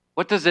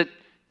 What does it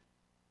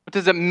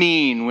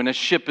mean when a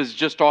ship is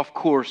just off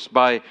course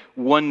by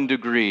 1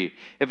 degree?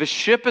 If a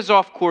ship is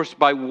off course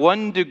by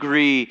 1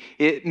 degree,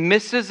 it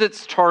misses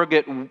its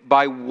target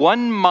by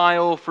 1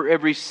 mile for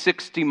every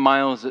 60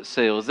 miles it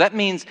sails. That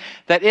means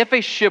that if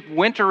a ship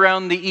went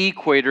around the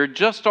equator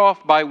just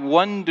off by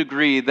 1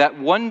 degree, that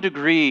 1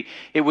 degree,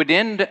 it would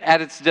end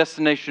at its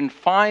destination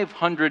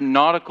 500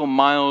 nautical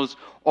miles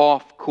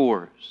off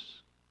course.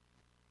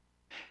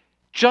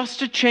 Just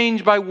to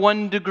change by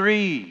 1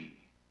 degree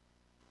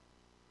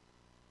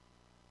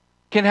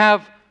can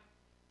have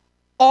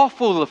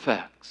awful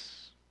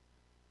effects,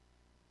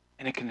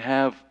 and it can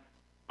have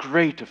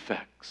great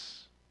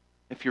effects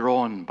if you're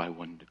on by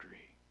 1 degree.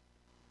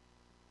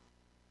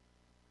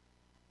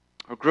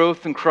 Our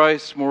growth in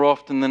Christ more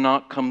often than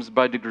not comes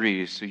by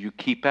degrees, so you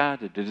keep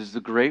at it. It is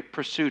the great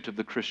pursuit of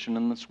the Christian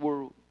in this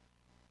world.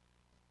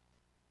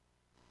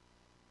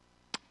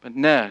 But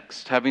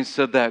next, having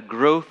said that,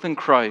 growth in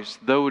Christ,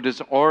 though it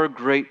is our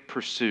great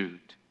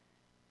pursuit,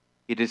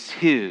 it is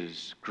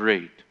His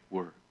great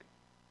work.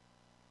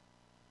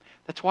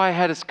 That's why I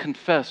had us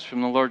confess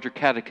from the larger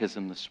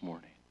catechism this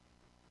morning,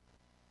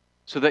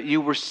 so that you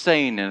were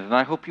saying it, and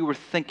I hope you were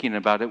thinking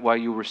about it while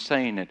you were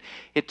saying it.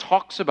 It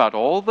talks about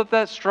all of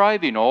that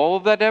striving, all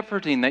of that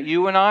efforting, that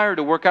you and I are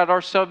to work out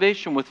our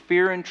salvation with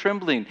fear and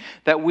trembling,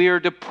 that we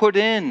are to put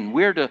in,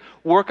 we are to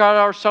work out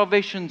our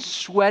salvation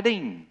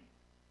sweating.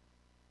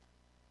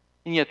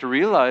 And yet to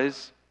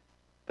realize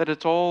that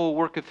it's all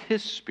work of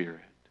His Spirit,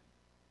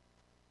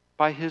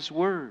 by His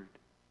Word.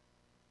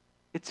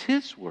 It's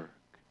His work.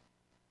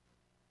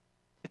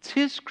 It's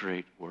His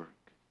great work.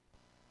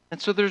 And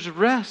so there's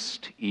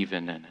rest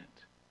even in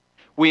it.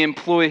 We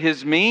employ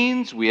His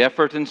means, we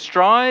effort and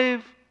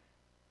strive.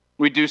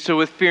 We do so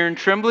with fear and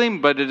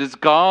trembling, but it is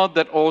God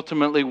that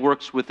ultimately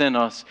works within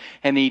us.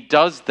 And He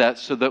does that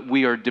so that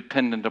we are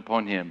dependent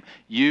upon Him.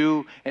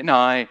 You and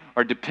I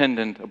are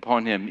dependent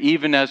upon Him.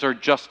 Even as our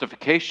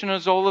justification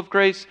is all of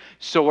grace,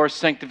 so our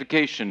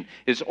sanctification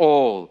is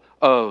all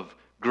of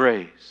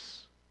grace.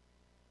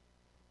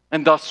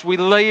 And thus we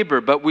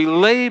labor, but we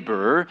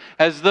labor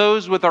as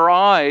those with our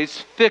eyes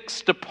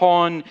fixed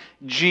upon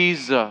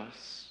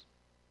Jesus.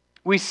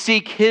 We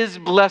seek His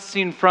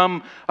blessing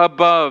from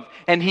above,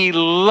 and He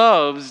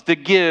loves to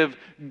give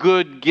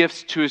good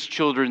gifts to His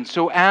children.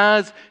 So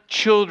as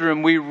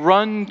children, we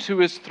run to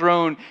His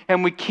throne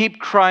and we keep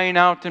crying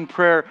out in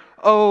prayer,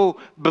 "Oh,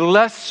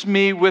 bless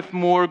me with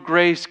more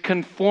grace.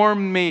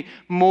 Conform me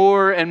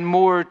more and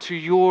more to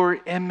your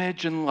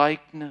image and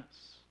likeness."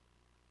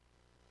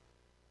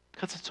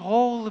 Because it's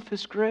all of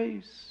His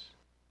grace.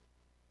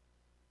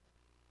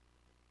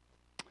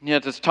 And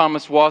yet, as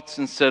Thomas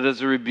Watson said as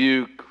a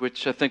rebuke,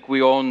 which I think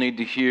we all need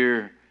to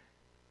hear,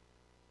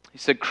 he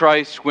said,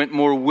 Christ went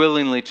more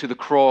willingly to the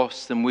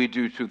cross than we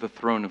do to the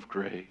throne of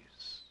grace.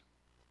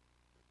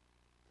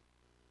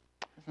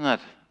 Isn't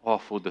that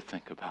awful to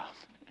think about?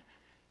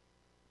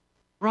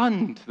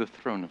 Run to the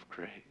throne of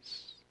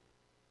grace.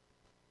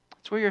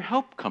 That's where your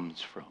help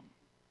comes from.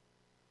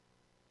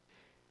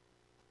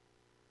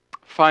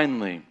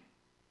 Finally,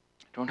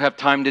 I don't have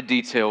time to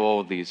detail all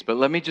of these, but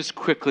let me just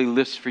quickly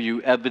list for you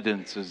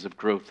evidences of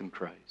growth in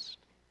Christ.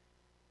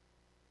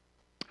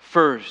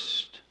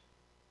 First,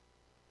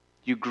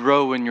 you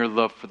grow in your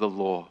love for the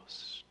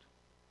lost.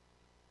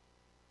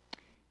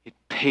 It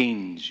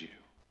pains you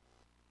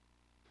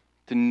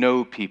to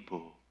know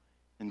people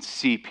and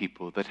see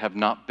people that have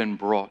not been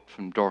brought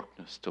from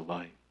darkness to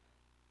light,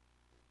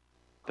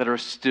 that are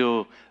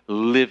still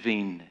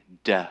living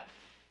death,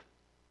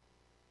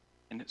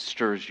 and it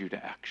stirs you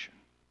to action.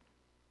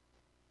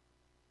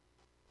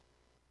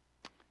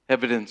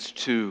 Evidence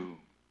 2,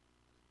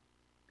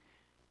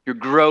 you're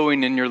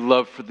growing in your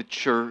love for the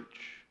church.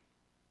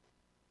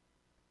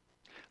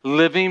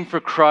 Living for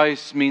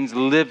Christ means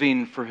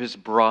living for His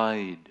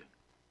bride.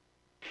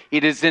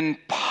 It is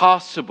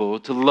impossible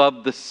to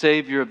love the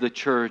Savior of the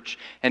church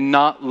and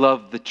not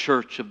love the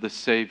church of the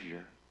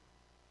Savior.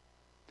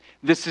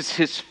 This is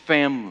His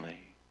family.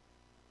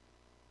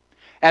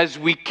 As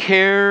we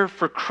care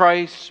for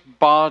Christ's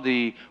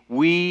body,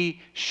 we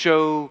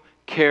show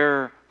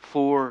care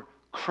for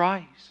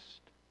Christ.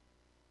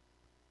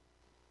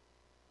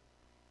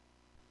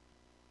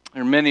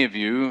 There are many of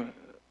you,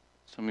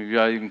 some of you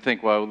I even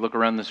think while I would look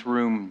around this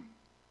room,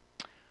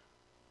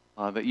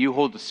 that you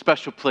hold a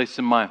special place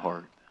in my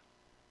heart.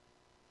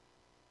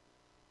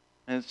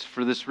 And it's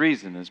for this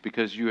reason, it's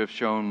because you have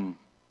shown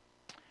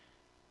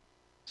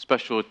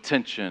special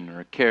attention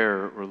or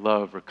care or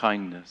love or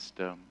kindness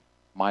to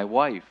my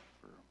wife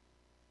or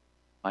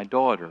my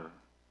daughter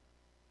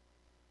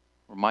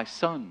or my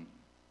son.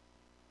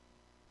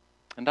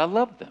 And I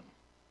love them.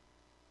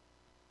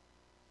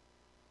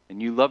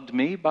 And you loved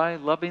me by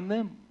loving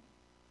them.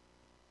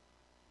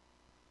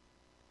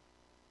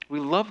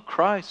 We love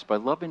Christ by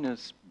loving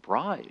His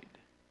bride.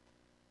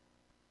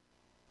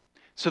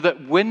 So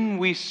that when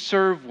we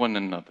serve one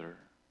another,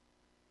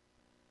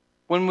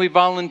 when we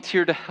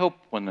volunteer to help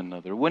one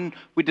another, when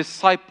we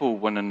disciple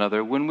one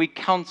another, when we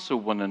counsel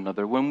one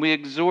another, when we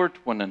exhort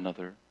one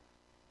another,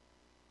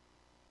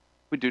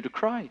 we do to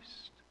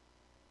Christ.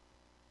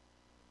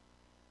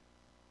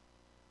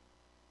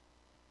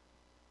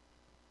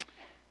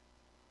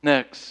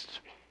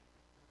 Next,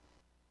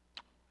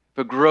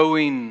 a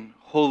growing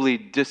holy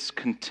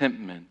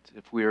discontentment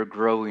if we are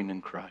growing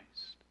in Christ.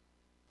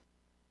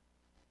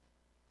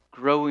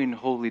 Growing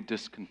holy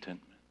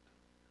discontentment.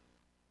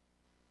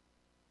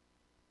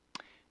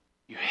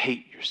 You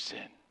hate your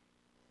sin.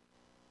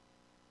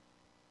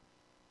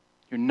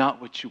 You're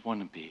not what you want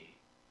to be.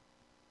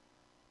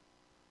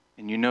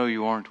 And you know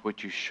you aren't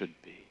what you should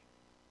be.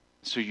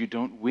 So you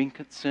don't wink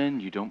at sin,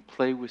 you don't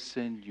play with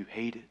sin, you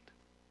hate it.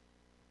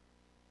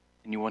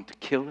 And you want to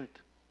kill it.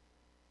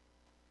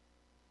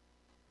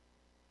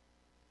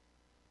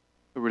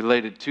 But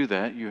related to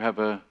that, you have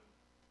a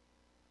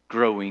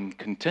growing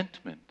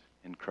contentment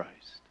in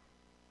Christ.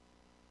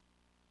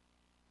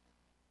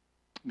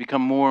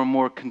 Become more and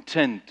more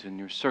content in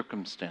your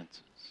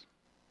circumstances.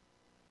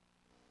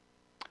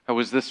 I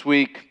was this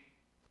week,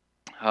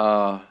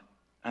 I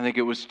think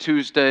it was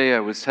Tuesday, I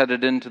was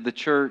headed into the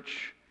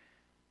church.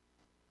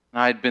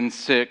 I'd been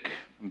sick,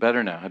 I'm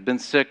better now. I'd been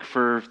sick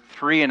for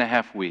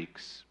 3.5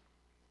 weeks.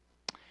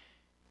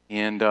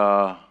 And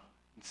in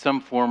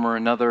some form or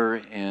another,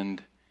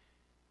 and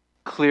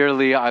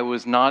clearly I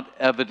was not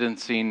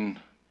evidencing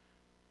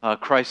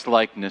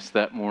Christ-likeness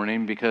that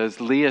morning,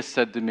 because Leah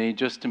said to me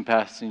just in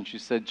passing, she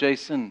said,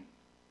 "Jason,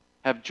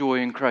 have joy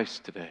in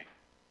Christ today."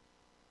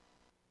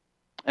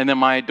 And then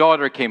my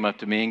daughter came up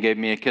to me and gave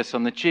me a kiss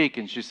on the cheek,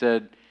 and she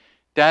said,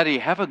 "Daddy,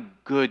 have a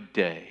good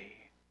day."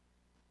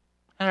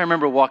 And I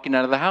remember walking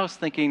out of the house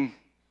thinking,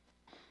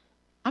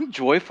 I'm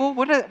joyful?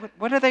 What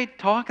are they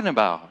talking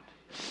about?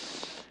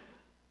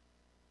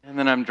 And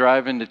then I'm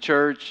driving to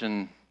church,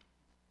 and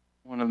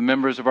one of the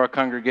members of our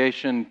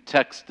congregation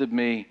texted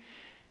me.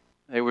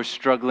 They were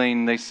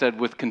struggling, they said,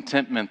 with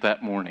contentment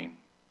that morning.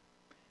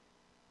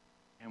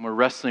 And were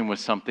wrestling with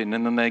something.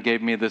 And then they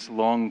gave me this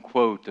long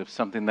quote of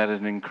something that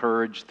had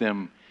encouraged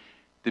them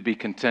to be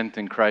content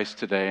in Christ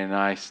today. And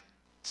I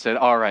said,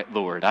 all right,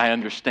 Lord, I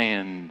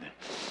understand.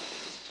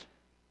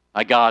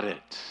 I got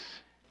it.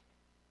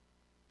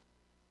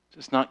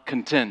 Just not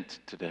content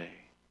today.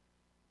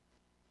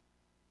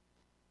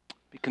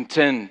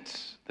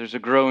 content. There's a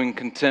growing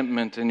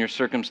contentment in your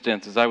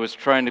circumstances. I was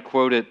trying to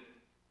quote it.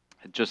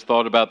 I just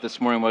thought about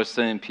this morning while I was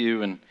sitting in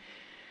pew and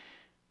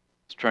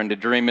was trying to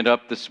dream it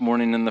up this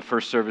morning in the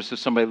first service. So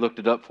somebody looked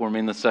it up for me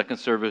in the second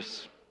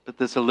service. But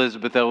this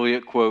Elisabeth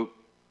Elliot quote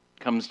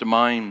comes to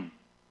mind.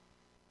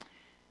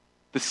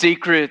 The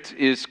secret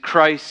is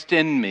Christ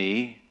in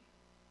me,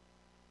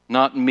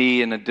 not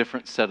me in a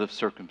different set of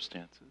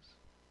circumstances.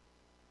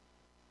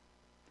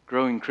 The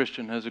growing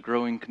Christian has a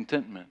growing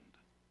contentment.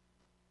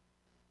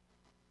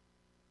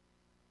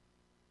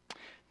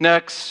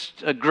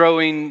 Next, a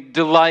growing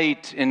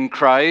delight in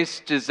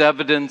Christ is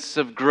evidence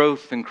of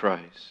growth in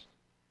Christ.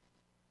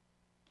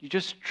 You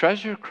just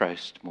treasure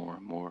Christ more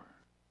and more.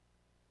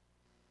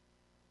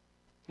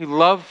 You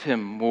love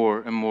Him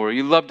more and more.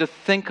 You love to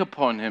think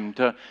upon Him,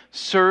 to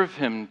serve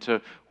Him,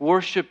 to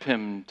worship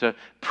Him, to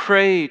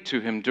pray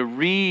to Him, to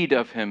read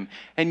of Him.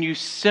 And you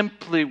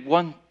simply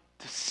want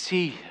to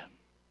see Him.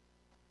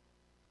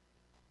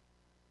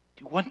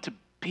 You want to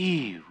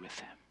be with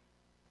Him.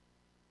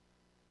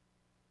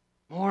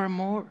 More and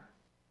more.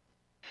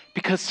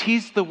 Because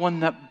He's the one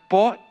that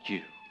bought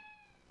you.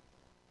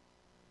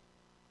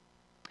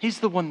 He's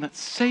the one that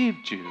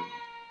saved you.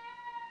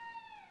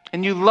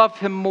 And you love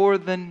Him more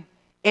than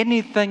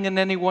anything and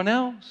anyone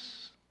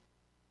else.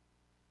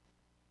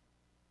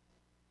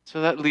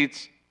 So that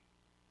leads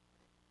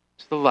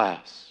to the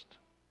last.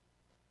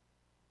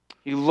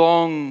 You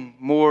long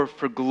more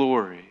for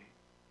glory.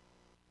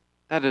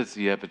 That is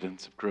the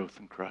evidence of growth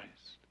in Christ.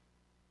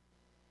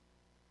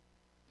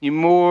 You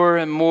more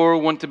and more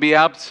want to be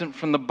absent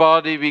from the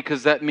body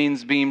because that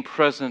means being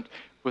present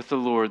with the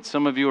Lord.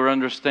 Some of you are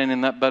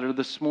understanding that better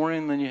this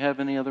morning than you have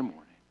any other morning.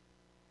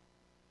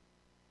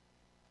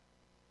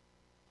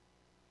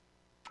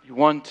 You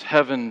want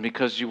heaven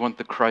because you want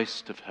the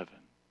Christ of heaven.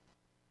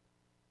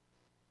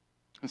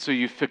 And so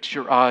you fix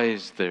your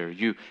eyes there.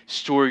 You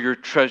store your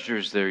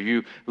treasures there.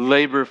 You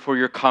labor for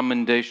your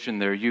commendation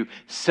there. You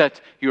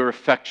set your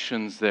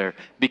affections there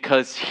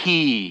because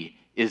He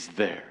is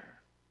there.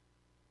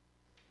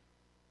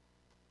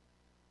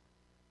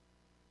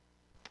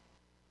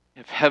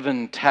 You have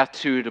heaven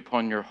tattooed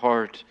upon your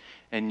heart,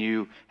 and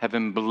you have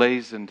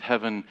emblazoned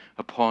heaven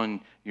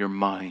upon your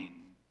mind.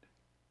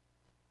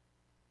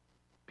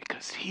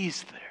 Because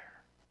He's there.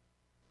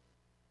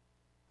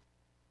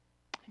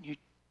 And you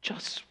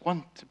just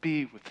want to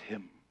be with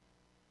Him.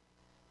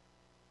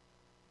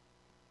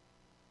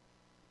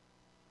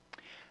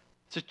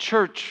 As a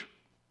church,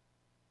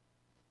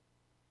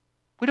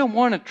 we don't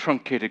want a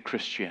truncated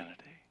Christianity.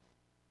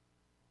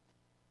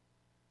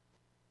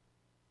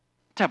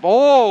 To have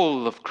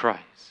all of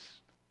Christ.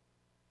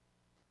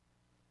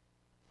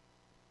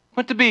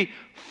 Want to be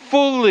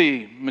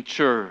fully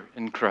mature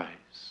in Christ.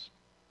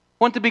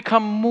 Want to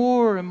become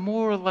more and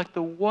more like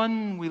the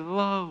one we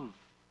love.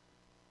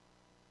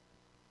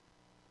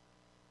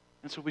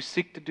 And so we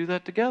seek to do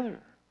that together.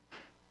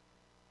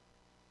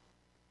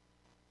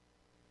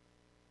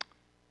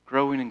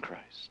 Growing in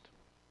Christ.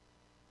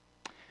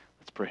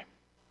 Let's pray.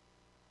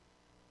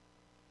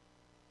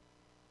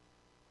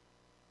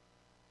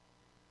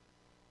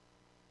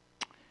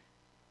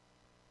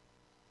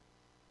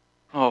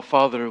 Oh,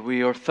 Father,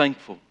 we are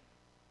thankful.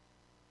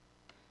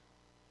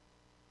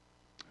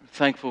 We're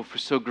thankful for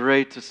so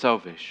great a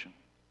salvation.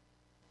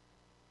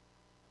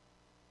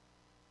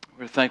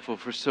 We're thankful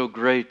for so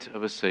great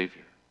of a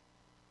Savior.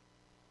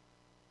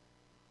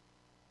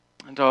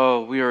 And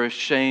oh, we are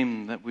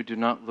ashamed that we do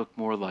not look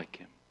more like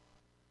Him.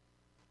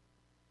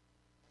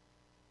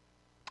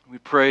 We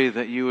pray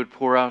that You would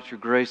pour out Your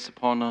grace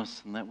upon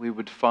us and that we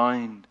would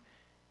find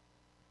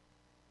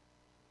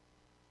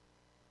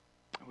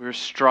we're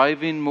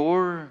striving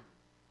more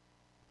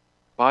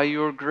by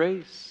Your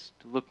grace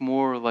to look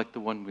more like the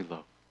one we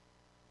love.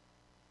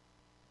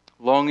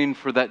 Longing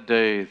for that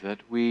day that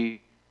we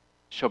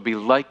shall be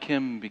like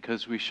Him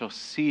because we shall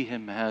see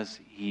Him as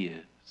He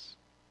is.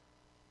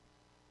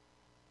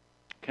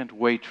 Can't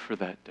wait for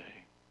that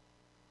day.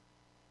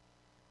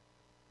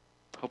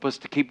 Help us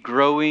to keep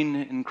growing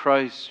in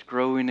Christ,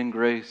 growing in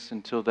grace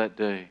until that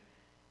day.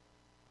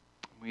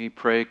 We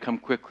pray, come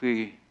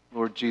quickly,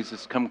 Lord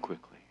Jesus, come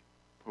quickly.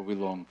 For we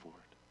long for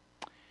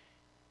it.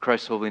 In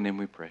Christ's holy name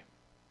we pray.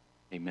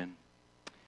 Amen.